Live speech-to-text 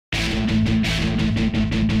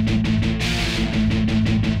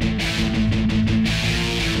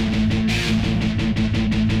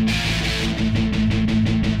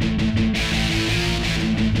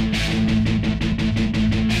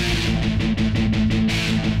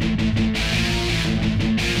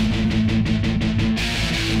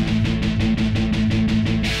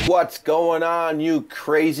What's going on, you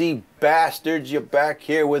crazy bastards? You're back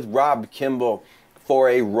here with Rob Kimball for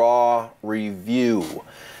a Raw review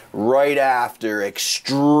right after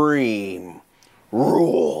Extreme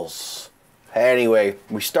Rules. Anyway,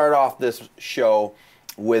 we start off this show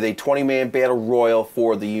with a 20-man battle royal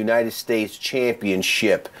for the United States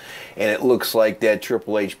Championship. And it looks like that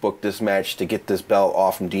Triple H booked this match to get this belt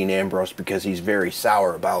off from Dean Ambrose because he's very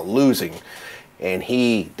sour about losing. And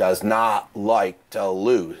he does not like to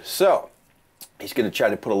lose. So, he's going to try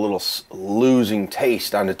to put a little losing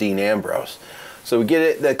taste on the Dean Ambrose. So we get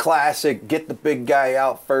it, the classic, get the big guy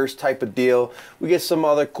out first type of deal. We get some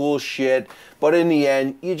other cool shit. But in the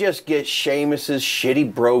end, you just get Sheamus's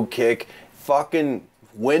shitty bro kick. Fucking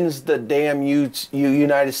wins the damn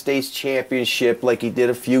United States Championship like he did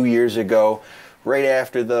a few years ago. Right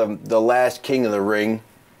after the last King of the Ring.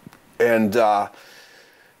 And,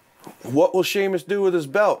 what will Sheamus do with his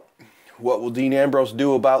belt? What will Dean Ambrose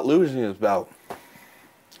do about losing his belt?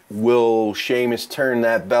 Will Sheamus turn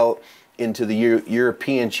that belt into the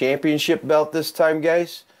European Championship belt this time,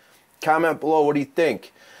 guys? Comment below, what do you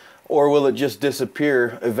think? Or will it just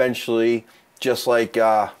disappear eventually, just like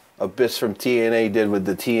Abyss from TNA did with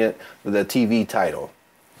the TV title?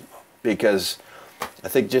 Because I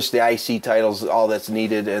think just the IC title is all that's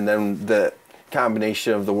needed, and then the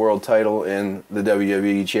combination of the world title and the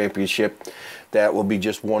WWE Championship, that will be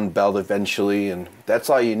just one belt eventually, and that's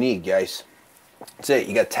all you need, guys. That's it.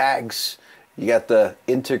 You got tags, you got the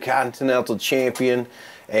Intercontinental Champion,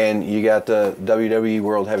 and you got the WWE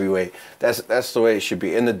World Heavyweight. That's the way it should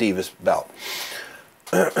be, in the Divas belt.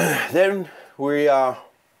 Then we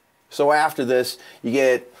so after this, you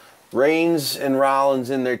get Reigns and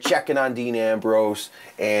Rollins in there checking on Dean Ambrose,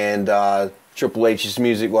 and Triple H's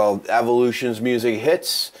music, well, Evolution's music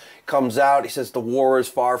hits, comes out. He says the war is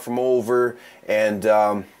far from over,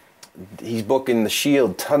 and he's booking the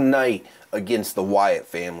Shield tonight against the Wyatt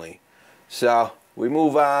family. So we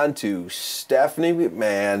move on to Stephanie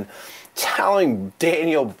McMahon telling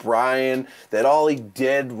Daniel Bryan that all he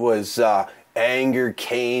did was anger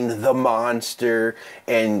Kane the Monster,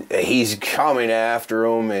 and he's coming after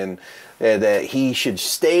him, and that he should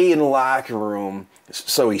stay in the locker room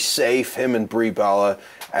so he's safe, him and Brie Bella,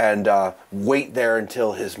 and wait there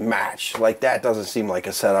until his match. Like, that doesn't seem like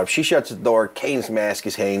a setup. She shuts the door. Kane's mask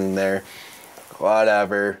is hanging there.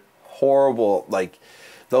 Whatever. Horrible. Like,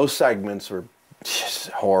 those segments were just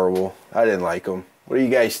horrible. I didn't like them. What do you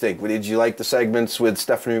guys think? Did you like the segments with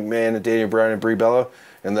Stephanie McMahon and Daniel Bryan and Brie Bella?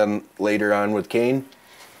 And then later on with Kane?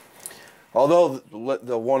 Although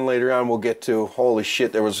the one later on we'll get to, holy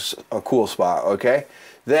shit, there was a cool spot, okay?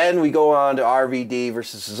 Then we go on to RVD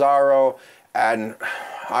versus Cesaro, and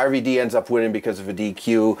RVD ends up winning because of a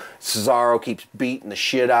DQ. Cesaro keeps beating the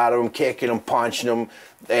shit out of him, kicking him, punching him,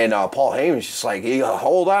 and Paul Heyman's just like, hey,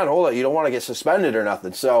 hold on, you don't want to get suspended or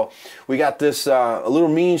nothing. So we got this a little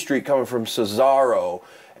mean streak coming from Cesaro,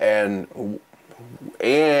 and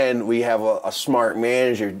we have a smart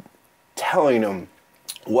manager telling him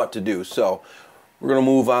what to do. So we're going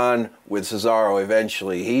to move on with Cesaro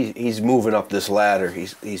eventually. He's moving up this ladder.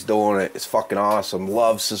 He's doing it. It's fucking awesome.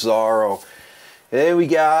 Love Cesaro. And then we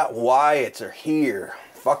got Wyatts are here.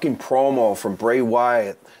 Fucking promo from Bray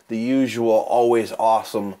Wyatt. The usual, always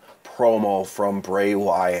awesome promo from Bray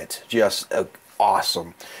Wyatt. Just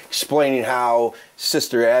awesome. Explaining how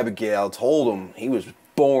Sister Abigail told him he was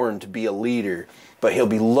born to be a leader, but he'll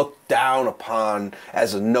be looked down upon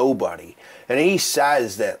as a nobody. And he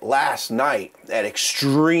says that last night at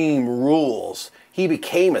Extreme Rules, he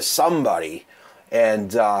became a somebody.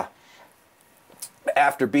 And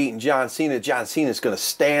after beating John Cena's going to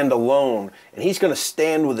stand alone. And he's going to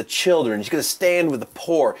stand with the children. He's going to stand with the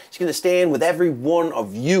poor. He's going to stand with every one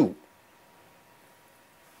of you.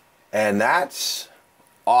 And that's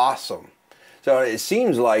awesome. So it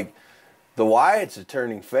seems like the Wyatts are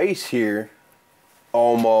turning face here,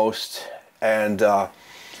 almost. And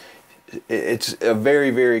it's a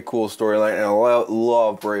very, very cool storyline, and I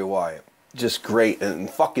love Bray Wyatt. Just great. And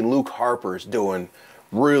fucking Luke Harper's doing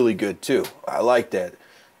really good too. I like that.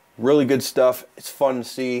 Really good stuff. It's fun to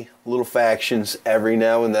see little factions every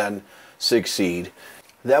now and then succeed.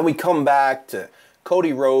 Then we come back to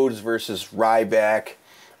Cody Rhodes versus Ryback,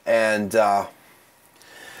 and you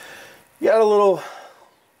got a little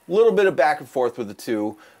bit of back and forth with the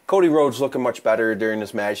two. Cody Rhodes looking much better during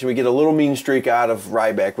this match. And we get a little mean streak out of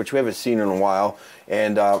Ryback, which we haven't seen in a while.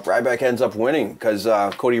 And Ryback ends up winning because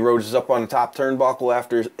Cody Rhodes is up on the top turnbuckle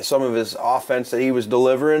after some of his offense that he was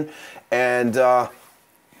delivering. And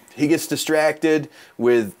he gets distracted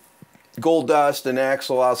with Goldust and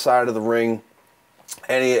Axel outside of the ring.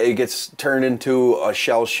 And it gets turned into a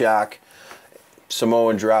shell shock.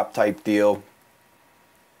 Samoan drop type deal.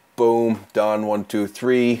 Boom, done, 1, 2,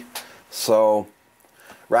 3. So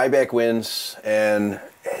Ryback wins, and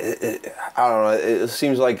I don't know, it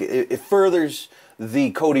seems like it furthers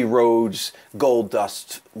the Cody Rhodes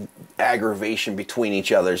Goldust aggravation between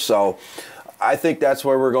each other. So I think that's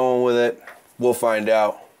where we're going with it. We'll find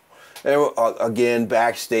out. And again,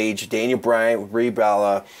 backstage, Daniel Bryan with Brie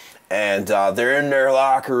Bella, and they're in their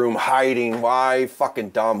locker room hiding. Why? Fucking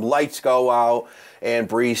dumb. Lights go out, and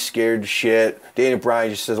Brie's scared shit. Daniel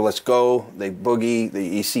Bryan just says, let's go. They boogie.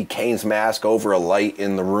 You see Kane's mask over a light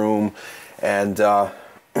in the room, and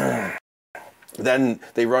then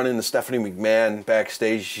they run into Stephanie McMahon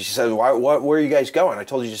backstage. She says, where are you guys going? I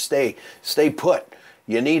told you to stay put.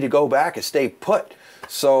 You need to go back and stay put.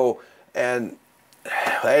 So, and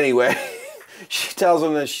anyway, she tells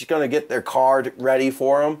them that she's going to get their car ready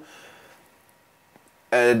for them.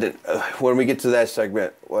 And when we get to that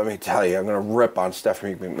segment, let me tell you, I'm going to rip on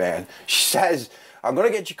Stephanie McMahon. She says, I'm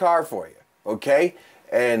going to get your car for you, okay?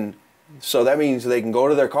 And so that means they can go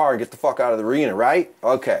to their car and get the fuck out of the arena, right?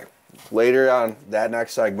 Okay. Later on, that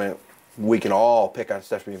next segment, we can all pick on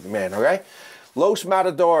Stephanie McMahon, okay? Los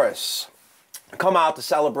Matadores come out to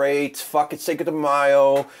celebrate fucking Cinco de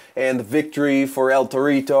Mayo and the victory for El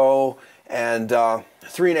Torito. And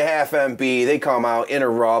 3.5 MB, they come out,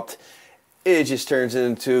 interrupt. It just turns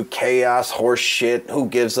into chaos, horse shit. Who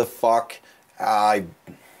gives a fuck?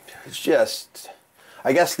 It's just,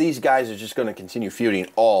 I guess these guys are just going to continue feuding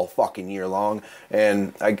all fucking year long.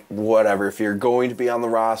 And whatever, if you're going to be on the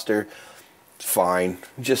roster, fine.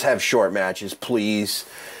 Just have short matches, please.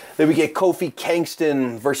 Then we get Kofi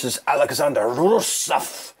Kingston versus Alexander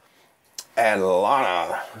Rusev and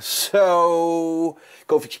Lana. So,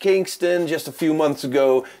 Kofi Kingston, just a few months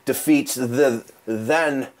ago, defeats the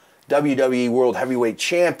then WWE World Heavyweight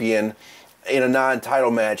Champion in a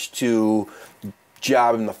non-title match to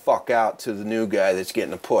job him the fuck out to the new guy that's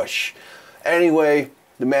getting a push. Anyway,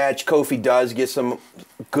 the match, Kofi does get some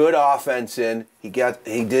good offense in. He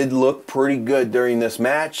did look pretty good during this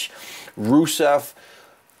match. Rusev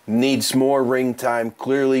needs more ring time,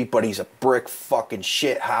 clearly, but he's a brick fucking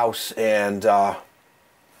shit house, and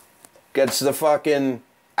gets the fucking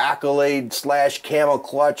accolade / camel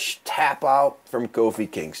clutch tap out from Kofi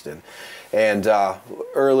Kingston. And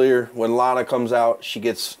earlier, when Lana comes out, she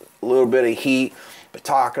gets a little bit of heat, but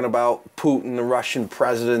talking about Putin, the Russian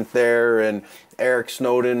president there, and Eric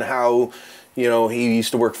Snowden, how, you know, he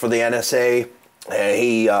used to work for the NSA, and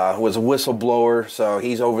he was a whistleblower, so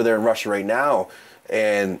he's over there in Russia right now,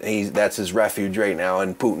 and that's his refuge right now,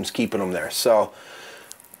 and Putin's keeping him there. So,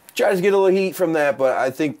 tries to get a little heat from that, but I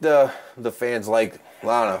think the fans like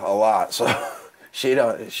Lana a lot, so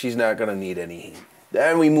she's not going to need any heat.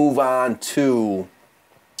 Then we move on to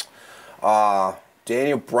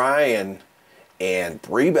Daniel Bryan and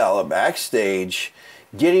Brie Bella backstage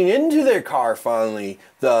getting into their car finally.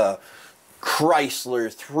 The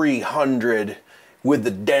Chrysler 300 with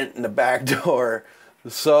the dent in the back door.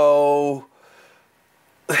 So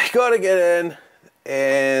they got to get in,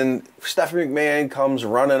 and Stephanie McMahon comes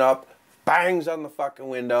running up, bangs on the fucking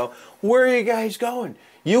window. Where are you guys going?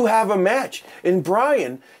 You have a match. And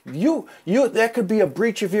Bryan, that could be a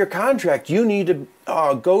breach of your contract. You need to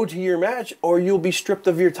go to your match or you'll be stripped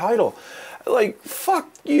of your title. Like, fuck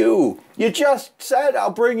you. You just said, I'll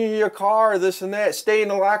bring you your car, this and that. Stay in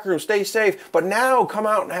the locker room, stay safe. But now come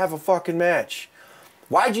out and have a fucking match.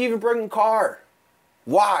 Why'd you even bring a car?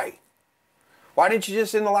 Why? Why didn't you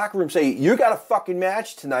just in the locker room say, you got a fucking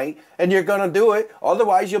match tonight and you're going to do it.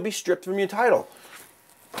 Otherwise, you'll be stripped from your title.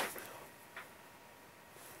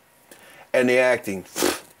 And the acting.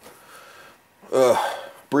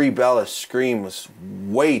 Brie Bella's scream was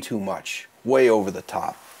way too much. Way over the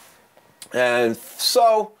top. And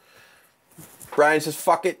so, Bryan says,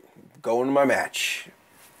 fuck it. Going to my match.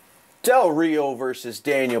 Del Rio versus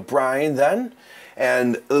Daniel Bryan then.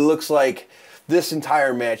 And it looks like this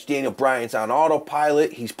entire match, Daniel Bryan's on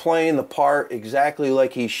autopilot. He's playing the part exactly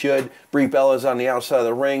like he should. Brie Bella's on the outside of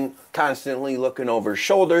the ring, constantly looking over his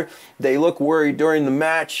shoulder. They look worried during the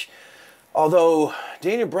match. Although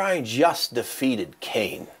Daniel Bryan just defeated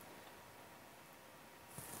Kane.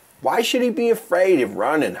 Why should he be afraid to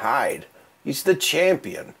run and hide? He's the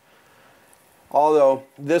champion. Although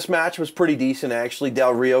this match was pretty decent actually.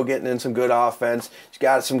 Del Rio getting in some good offense. He's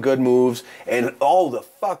got some good moves. And the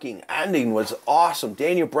fucking ending was awesome.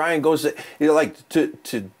 Daniel Bryan goes to,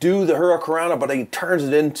 to do the Hurricanrana, but he turns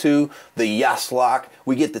it into the yes lock.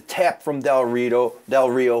 We get the tap from Del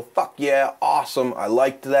Rio. Fuck yeah, awesome. I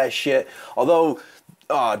liked that shit. Although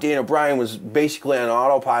Daniel Bryan was basically on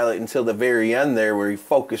autopilot until the very end there where he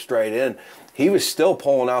focused right in. he was still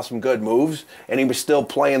pulling out some good moves, and he was still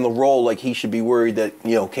playing the role like he should be worried that,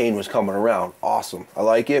 you know, Kane was coming around. Awesome. I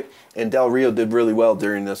like it. And Del Rio did really well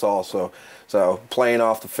during this also. So playing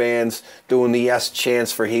off the fans, doing the yes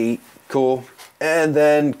chants for heat. Cool. And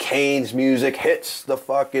then Kane's music hits the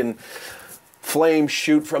fucking flame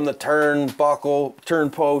shoot from the turn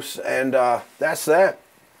post, and that's that.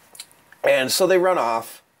 And so they run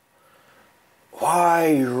off.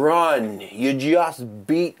 Why run? You just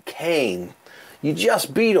beat Kane. You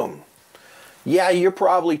just beat him. Yeah, you're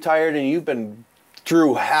probably tired and you've been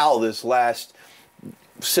through hell since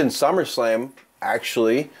SummerSlam,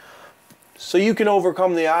 actually. So you can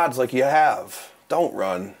overcome the odds like you have. Don't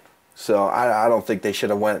run. So I don't think they should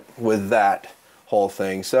have went with that whole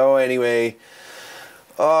thing. So anyway,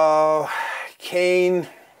 Kane,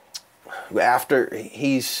 after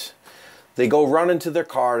they go run into their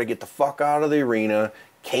car to get the fuck out of the arena.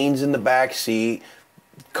 Kane's in the back seat.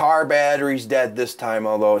 Car battery's dead this time,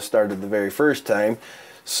 although it started the very first time.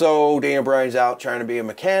 So Daniel Bryan's out trying to be a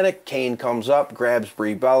mechanic. Kane comes up, grabs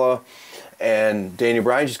Brie Bella, and Daniel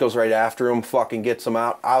Bryan just goes right after him, fucking gets him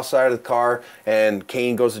outside of the car, and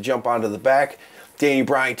Kane goes to jump onto the back. Daniel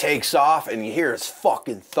Bryan takes off, and you hear his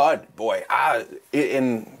fucking thud. Boy,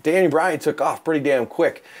 and Daniel Bryan took off pretty damn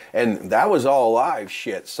quick, and that was all live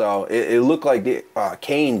shit. So it looked like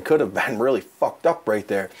Kane could have been really fucked up right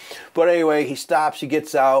there. But anyway, he stops, he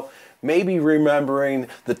gets out, maybe remembering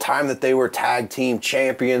the time that they were tag team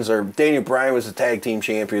champions, or Daniel Bryan was the tag team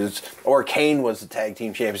champions, or Kane was the tag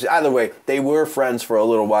team champions. Either way, they were friends for a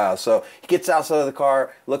little while. So he gets outside of the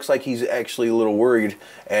car, looks like he's actually a little worried,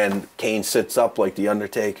 and Kane sits up like the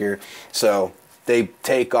Undertaker. So they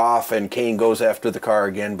take off, and Kane goes after the car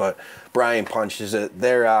again, but Bryan punches it.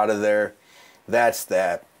 They're out of there. That's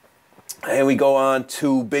that. And we go on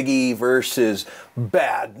to Big E versus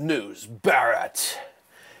Bad News Barrett.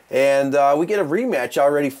 And we get a rematch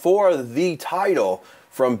already for the title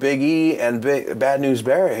from Big E and Bad News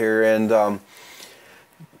Barrett here. And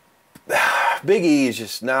Big E is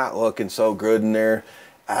just not looking so good in there.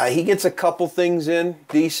 He gets a couple things in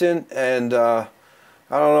decent, and I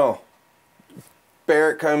don't know.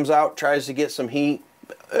 Barrett comes out, tries to get some heat.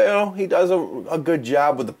 You know, he does a good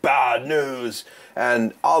job with the bad news.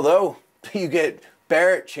 And although you get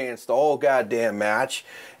Barrett chants the whole goddamn match,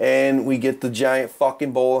 and we get the giant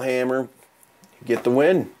fucking bull hammer, get the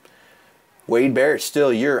win. Wade Barrett,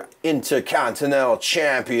 still your Intercontinental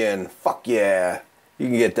Champion. Fuck yeah, you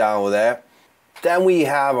can get down with that. Then we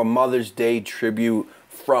have a Mother's Day tribute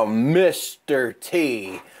from Mr.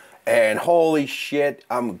 T, and holy shit,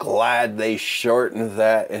 I'm glad they shortened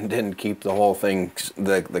that and didn't keep the whole thing,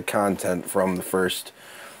 the content from the first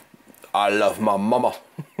I Love My Mama.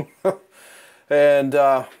 And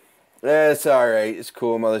it's alright. It's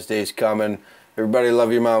cool. Mother's Day's coming. Everybody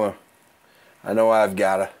love your mama. I know I've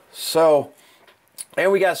got her. So,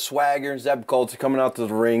 and we got Swagger and Zeb Coulter coming out to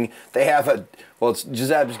the ring. They have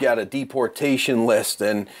Zeb's got a deportation list,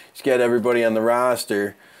 and he's got everybody on the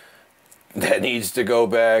roster that needs to go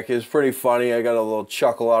back. It's pretty funny. I got a little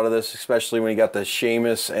chuckle out of this, especially when you got the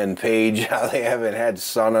Sheamus and Paige. How they haven't had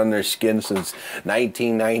sun on their skin since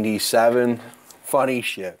 1997. Funny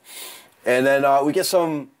shit. And then we get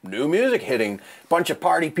some new music hitting. Bunch of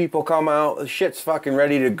party people come out. The shit's fucking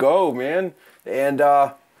ready to go, man. And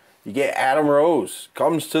you get Adam Rose.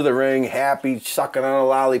 Comes to the ring, happy, sucking on a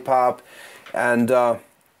lollipop. And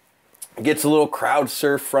gets a little crowd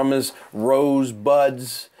surf from his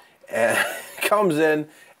rosebuds. And comes in,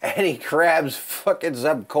 and he grabs fucking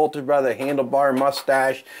Zeb Coulter by the handlebar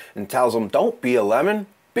mustache and tells him, don't be a lemon,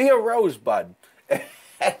 be a rosebud.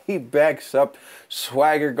 And he backs up.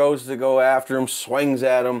 Swagger goes to go after him, swings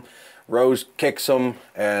at him. Rose kicks him,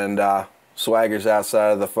 and Swagger's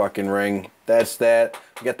outside of the fucking ring. That's that.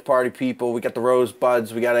 We got the party people. We got the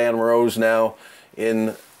Rosebuds. We got Adam Rose now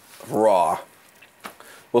in Raw.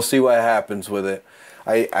 We'll see what happens with it.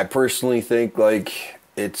 I personally think, like,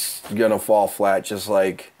 it's going to fall flat just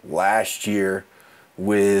like last year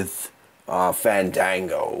with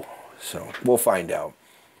Fandango. So we'll find out.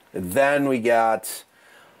 And then we got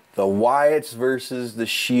the Wyatts versus the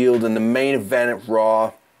Shield in the main event at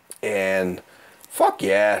Raw. And fuck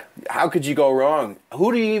yeah. How could you go wrong?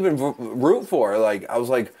 Who do you even root for? Like, I was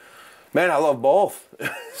like, man, I love both.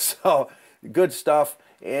 So, good stuff.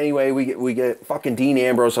 Anyway, we get fucking Dean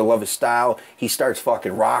Ambrose. I love his style. He starts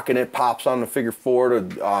fucking rocking it, pops on the figure four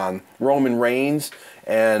to Roman Reigns,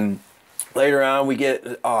 and later on we get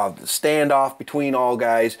the standoff between all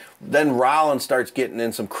guys. Then Rollins starts getting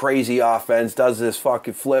in some crazy offense, does this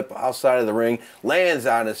fucking flip outside of the ring, lands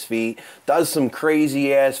on his feet, does some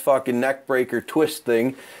crazy ass fucking neck breaker twist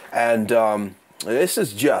thing, and This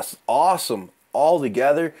is just awesome all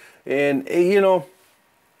together. And, you know,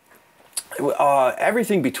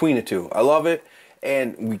 everything between the two. I love it.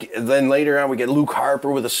 And then later on, we get Luke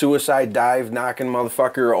Harper with a suicide dive, knocking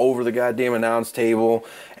motherfucker over the goddamn announce table.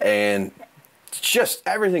 And just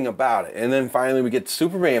everything about it. And then finally, we get the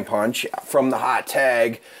Superman punch from the hot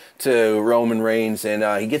tag to Roman Reigns.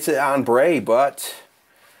 And he gets it on Bray, but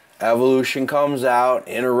Evolution comes out,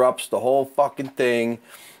 interrupts the whole fucking thing.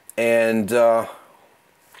 And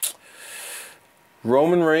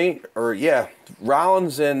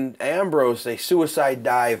Rollins and Ambrose, they suicide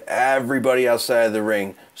dive everybody outside of the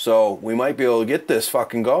ring. So we might be able to get this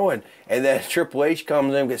fucking going. And then Triple H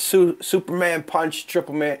comes in, gets Superman punch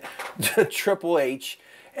Triple H,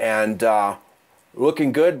 and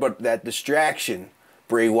looking good, but that distraction,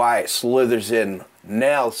 Bray Wyatt slithers in,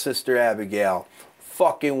 nails Sister Abigail.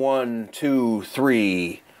 Fucking 1, 2,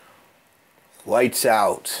 3, lights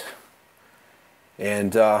out.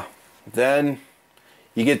 And then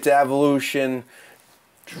you get to Evolution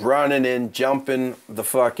running in, jumping the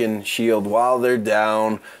fucking Shield while they're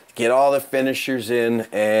down, get all the finishers in,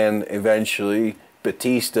 and eventually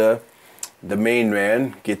Batista, the main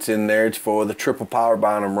man, gets in there for the triple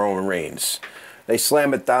powerbomb on Roman Reigns. They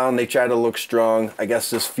slam it down, they try to look strong. I guess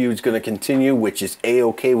this feud's going to continue, which is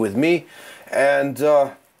A-okay with me. And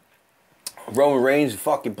Roman Reigns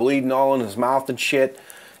fucking bleeding all in his mouth and shit.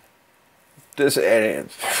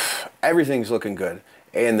 Everything's looking good.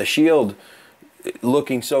 And the Shield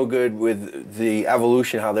looking so good with the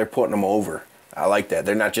Evolution, how they're putting them over. I like that.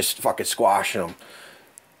 They're not just fucking squashing them.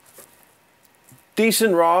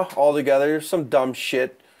 Decent Raw altogether. Some dumb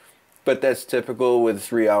shit. But that's typical with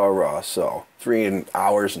 3-hour Raw. So 3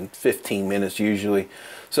 hours and 15 minutes usually.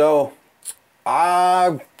 So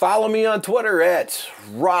follow me on Twitter at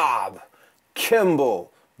Rob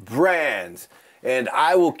Kimball Brands. And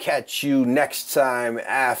I will catch you next time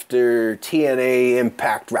after TNA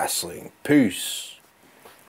Impact Wrestling. Peace.